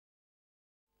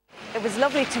It was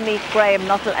lovely to meet Graham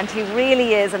Nuttall, and he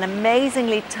really is an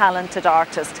amazingly talented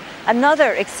artist.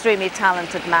 Another extremely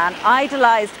talented man,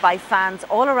 idolised by fans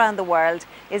all around the world,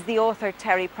 is the author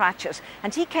Terry Pratchett.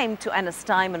 And he came to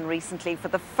Ennistymon recently for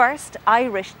the first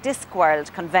Irish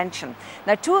Discworld convention.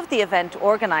 Now, two of the event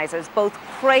organisers, both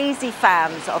crazy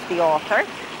fans of the author,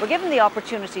 were given the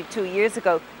opportunity 2 years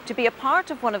ago to be a part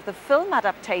of one of the film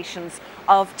adaptations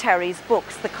of Terry's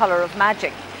books, The Colour of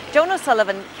Magic. Joan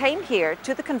O'Sullivan came here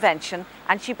to the convention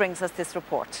and she brings us this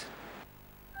report.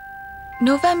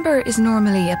 November is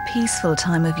normally a peaceful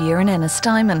time of year in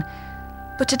Ennistymon,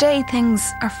 but today things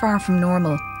are far from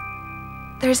normal.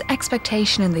 There's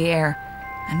expectation in the air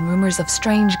and rumours of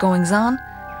strange goings-on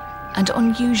and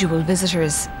unusual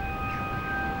visitors.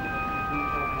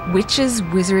 Witches,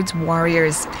 wizards,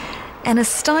 warriors.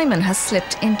 Ennistymon has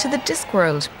slipped into the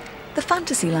Discworld, the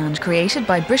fantasy land created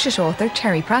by British author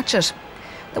Terry Pratchett.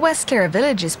 The West Clare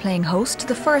village is playing host to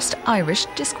the first Irish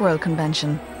Discworld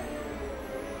convention.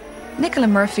 Nicola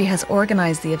Murphy has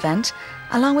organised the event,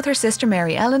 along with her sister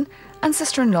Mary Ellen and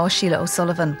sister-in-law Sheila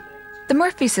O'Sullivan. The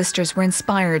Murphy sisters were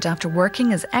inspired after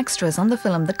working as extras on the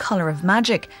film The Colour of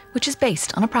Magic, which is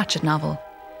based on a Pratchett novel.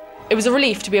 It was a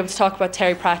relief to be able to talk about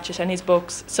Terry Pratchett and his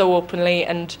books so openly,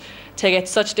 and to get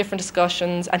such different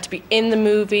discussions, and to be in the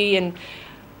movie and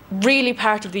really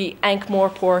part of the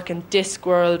Ankh-Morpork and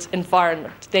Discworld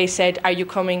environment. They said, "Are you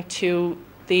coming to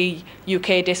the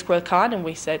UK Discworld Con?" And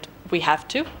we said, "We have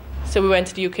to." So we went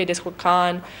to the UK Discworld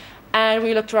Con and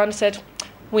we looked around and said,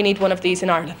 "We need one of these in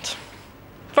Ireland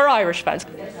for Irish fans."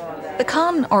 The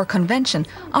con, or convention,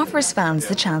 offers fans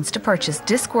the chance to purchase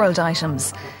Discworld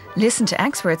items, listen to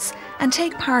experts and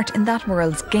take part in that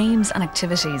world's games and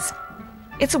activities.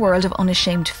 It's a world of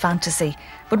unashamed fantasy,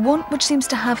 but one which seems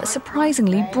to have a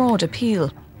surprisingly broad appeal.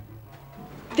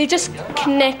 They just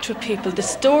connect with people. The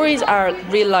stories are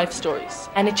real life stories,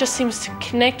 and it just seems to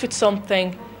connect with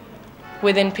something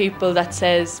within people that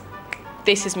says,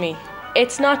 "This is me."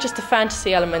 It's not just the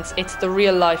fantasy elements, it's the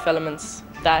real life elements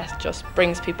that just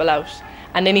brings people out.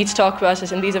 And they need to talk about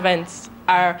it, and these events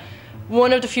are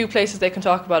one of the few places they can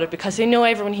talk about it, because they know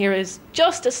everyone here is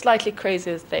just as slightly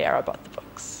crazy as they are about the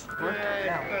books.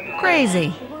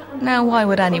 Crazy? Now, why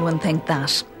would anyone think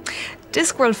that?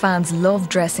 Discworld fans love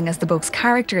dressing as the book's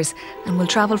characters and will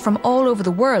travel from all over the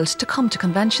world to come to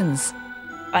conventions.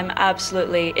 I'm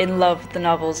absolutely in love with the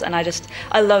novels, and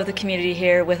I love the community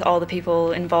here with all the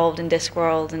people involved in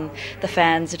Discworld, and the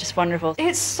fans are just wonderful.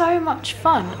 It's so much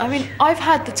fun. I mean, I've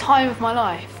had the time of my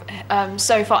life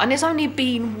so far, and it's only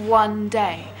been one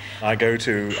day. I go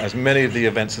to as many of the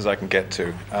events as I can get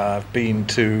to. I've been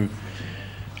to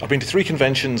 3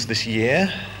 conventions this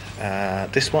year.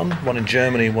 This one in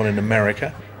Germany, one in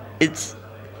America. It's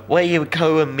where you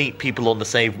go and meet people on the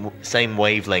same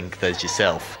wavelength as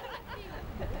yourself.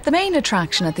 The main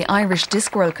attraction at the Irish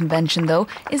Discworld convention, though,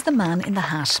 is the man in the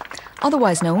hat,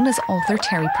 otherwise known as author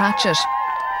Terry Pratchett.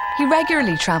 He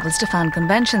regularly travels to fan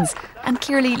conventions and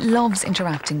clearly loves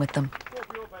interacting with them.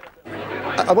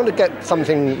 I want to get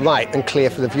something right and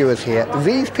clear for the viewers here.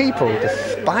 These people,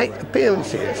 despite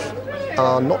appearances,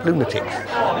 are not lunatics.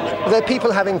 They're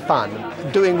people having fun,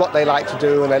 doing what they like to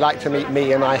do, and they like to meet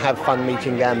me, and I have fun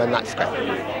meeting them, and that's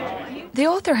great. The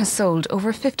author has sold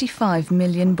over 55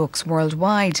 million books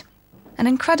worldwide, an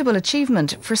incredible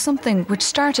achievement for something which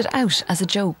started out as a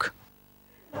joke.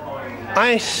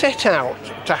 I set out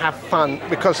to have fun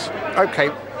because, OK,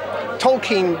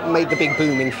 Tolkien made the big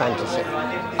boom in fantasy,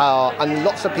 and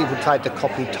lots of people tried to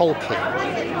copy Tolkien.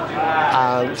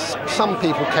 Some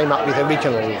people came up with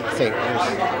original things,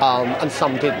 and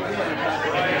some didn't.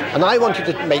 And I wanted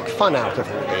to make fun out of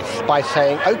all this by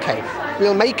saying, OK,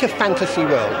 we'll make a fantasy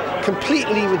world,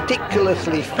 completely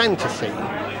ridiculously fantasy,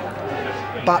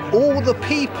 but all the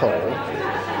people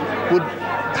would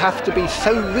have to be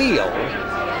so real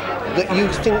that you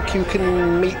think you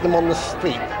can meet them on the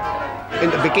street. In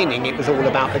the beginning, it was all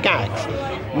about the gags.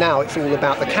 Now it's all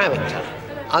about the character.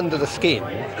 Under the skin,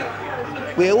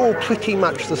 we're all pretty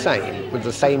much the same, with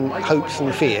the same hopes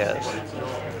and fears,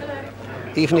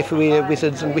 even if we're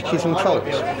wizards and witches and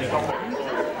trolls.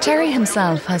 Terry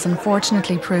himself has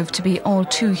unfortunately proved to be all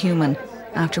too human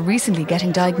after recently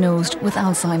getting diagnosed with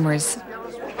Alzheimer's.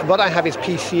 What I have is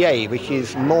PCA, which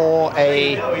is more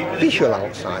a visual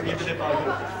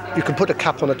Alzheimer's. You could put a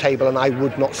cup on a table and I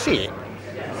would not see it.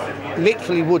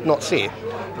 Literally would not see it,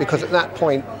 because at that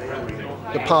point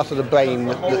the part of the brain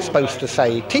that's supposed to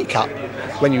say teacup,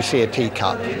 when you see a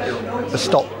teacup, has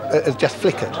just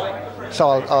flickered. So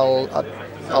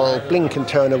I'll blink and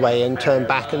turn away and turn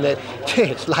back, and then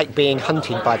it's like being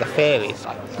hunted by the fairies.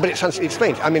 But it's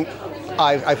strange. I mean,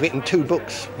 I've written 2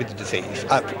 books with the disease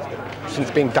since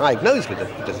being diagnosed with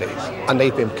the disease, and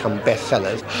they've become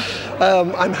bestsellers.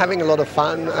 I'm having a lot of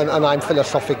fun, and I'm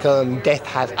philosophical, and death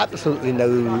has absolutely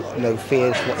no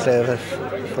fears whatsoever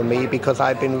for me, because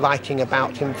I've been writing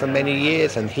about him for many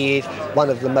years, and he is one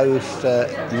of the most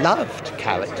loved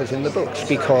characters in the books,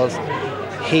 because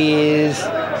he is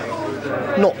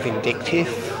not vindictive,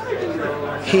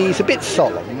 he's a bit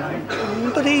solemn,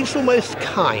 but he's almost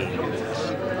kind.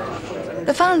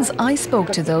 The fans I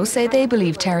spoke to, though, say they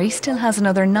believe Terry still has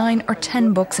another 9 or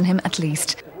 10 books in him at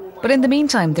least. But in the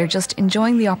meantime, they're just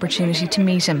enjoying the opportunity to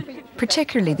meet him,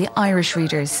 particularly the Irish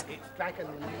readers.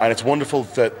 And it's wonderful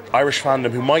that Irish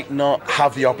fandom, who might not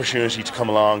have the opportunity to come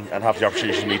along and have the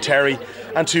opportunity to meet Terry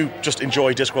and to just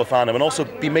enjoy Discworld fandom, and also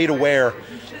be made aware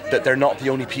that they're not the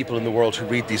only people in the world who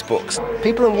read these books.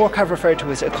 People in work have referred to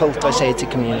it as a cult. I say it's a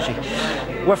community.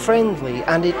 We're friendly,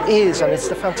 and it is, and it's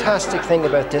the fantastic thing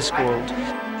about Discworld.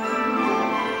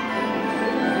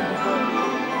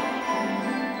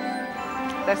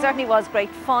 There certainly was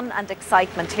great fun and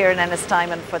excitement here in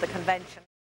Ennistymon for the convention.